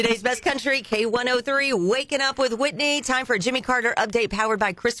Today's Best Country, K103, Waking Up with Whitney. Time for a Jimmy Carter update powered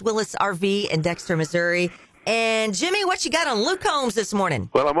by Chris Willis RV in Dexter, Missouri. And Jimmy, what you got on Luke Combs this morning?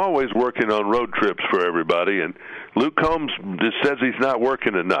 Well, I'm always working on road trips for everybody, and Luke Combs just says he's not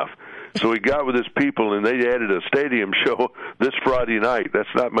working enough. So he got with his people, and they added a stadium show this Friday night. That's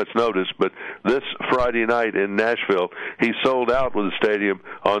not much notice, but this Friday night in Nashville, he sold out with the stadium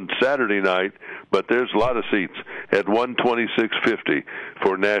on Saturday night, but there's a lot of seats at $126.50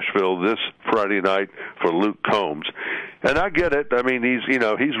 for Nashville this Friday night for Luke Combs. And I get it. I mean,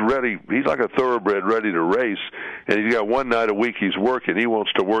 he's ready. He's like a thoroughbred ready to race, and he's got one night a week he's working. He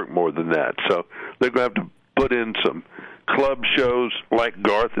wants to work more than that. So they're going to have to put in some club shows like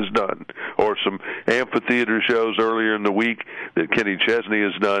Garth has done, or some amphitheater shows earlier in the week that Kenny Chesney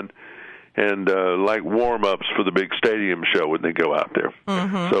has done, and like warm-ups for the big stadium show when they go out there.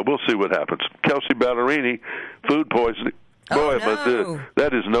 Mm-hmm. So we'll see what happens. Kelsea Ballerini, food poisoning. Boy, no. But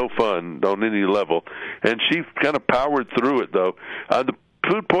that is no fun on any level. And she kind of powered through it, though. The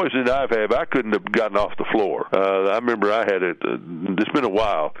food poisoning I've had, I couldn't have gotten off the floor. I remember I had it. It's been a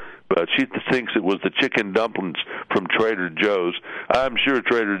while. But she thinks it was the chicken dumplings from Trader Joe's. I'm sure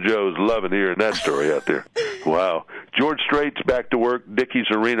Trader Joe's loving hearing that story out there. Wow. George Strait's back to work, Dickies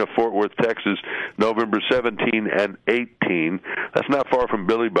Arena, Fort Worth, Texas, November 17 and 18. That's not far from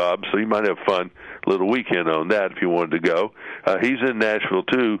Billy Bob, so you might have fun. A little weekend on that if you wanted to go. He's in Nashville,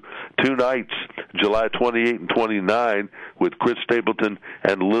 too. 2 nights, July 28 and 29, with Chris Stapleton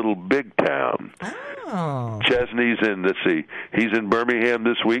and Little Big Town. Oh. Chesney's in, let's see, he's in Birmingham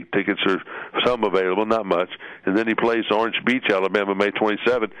this week. Tickets are some available, not much. And then he plays Orange Beach, Alabama, May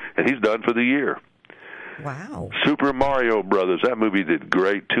 27th, and he's done for the year. Wow. Super Mario Brothers, that movie did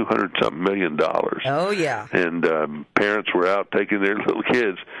great, $200-something million. Oh, yeah. And parents were out taking their little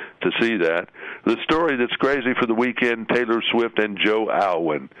kids to see that. The story that's crazy for the weekend, Taylor Swift and Joe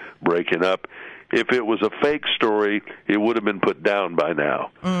Alwyn breaking up. If it was a fake story, it would have been put down by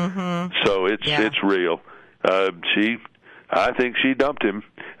now. Mm-hmm. So it's real. I think she dumped him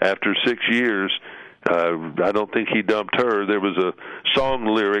after 6 years. I don't think he dumped her. There was a song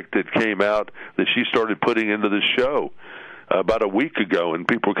lyric that came out that she started putting into the show about a week ago, and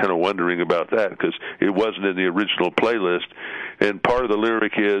people were kind of wondering about that because it wasn't in the original playlist. And part of the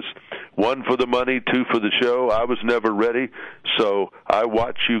lyric is, 1 for the money, 2 for the show. I was never ready, so I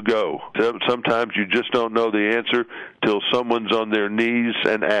watch you go. Sometimes you just don't know the answer till someone's on their knees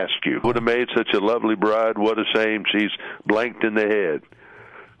and ask you. Would have made such a lovely bride. What a shame she's blanked in the head.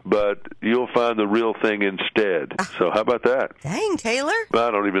 But you'll find the real thing instead. So how about that? Dang, Taylor.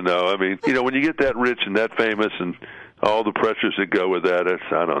 I don't even know. I mean, when you get that rich and that famous and all the pressures that go with that,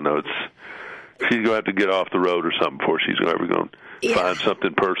 I don't know. She's going to have to get off the road or something before she's ever going to find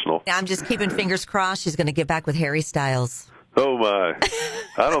something personal. I'm just keeping fingers crossed she's going to get back with Harry Styles. Oh, my.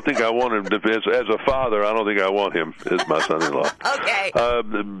 I don't think I want him as a father, I don't think I want him as my son-in-law. Okay.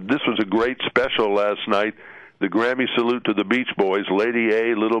 This was a great special last night. The Grammy salute to the Beach Boys, Lady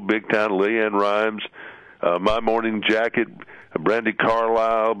A, Little Big Town, Leanne Rimes, My Morning Jacket, Brandy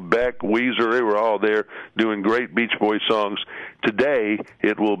Carlisle, Beck, Weezer. They were all there doing great Beach Boys songs. Today,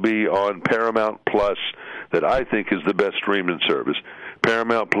 it will be on Paramount Plus, that I think is the best streaming service.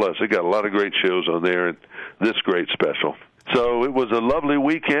 Paramount Plus. They got a lot of great shows on there, and this great special. So it was a lovely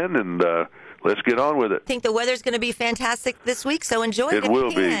weekend, and let's get on with it. I think the weather's going to be fantastic this week, so enjoy it. It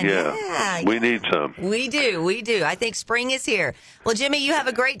will be, yeah. We need some. We do. I think spring is here. Well, Jimmy, you have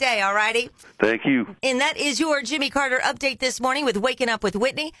a great day, all righty? Thank you. And that is your Jimmy Carter update this morning with Waking Up with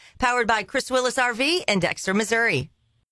Whitney, powered by Chris Willis RV in Dexter, Missouri.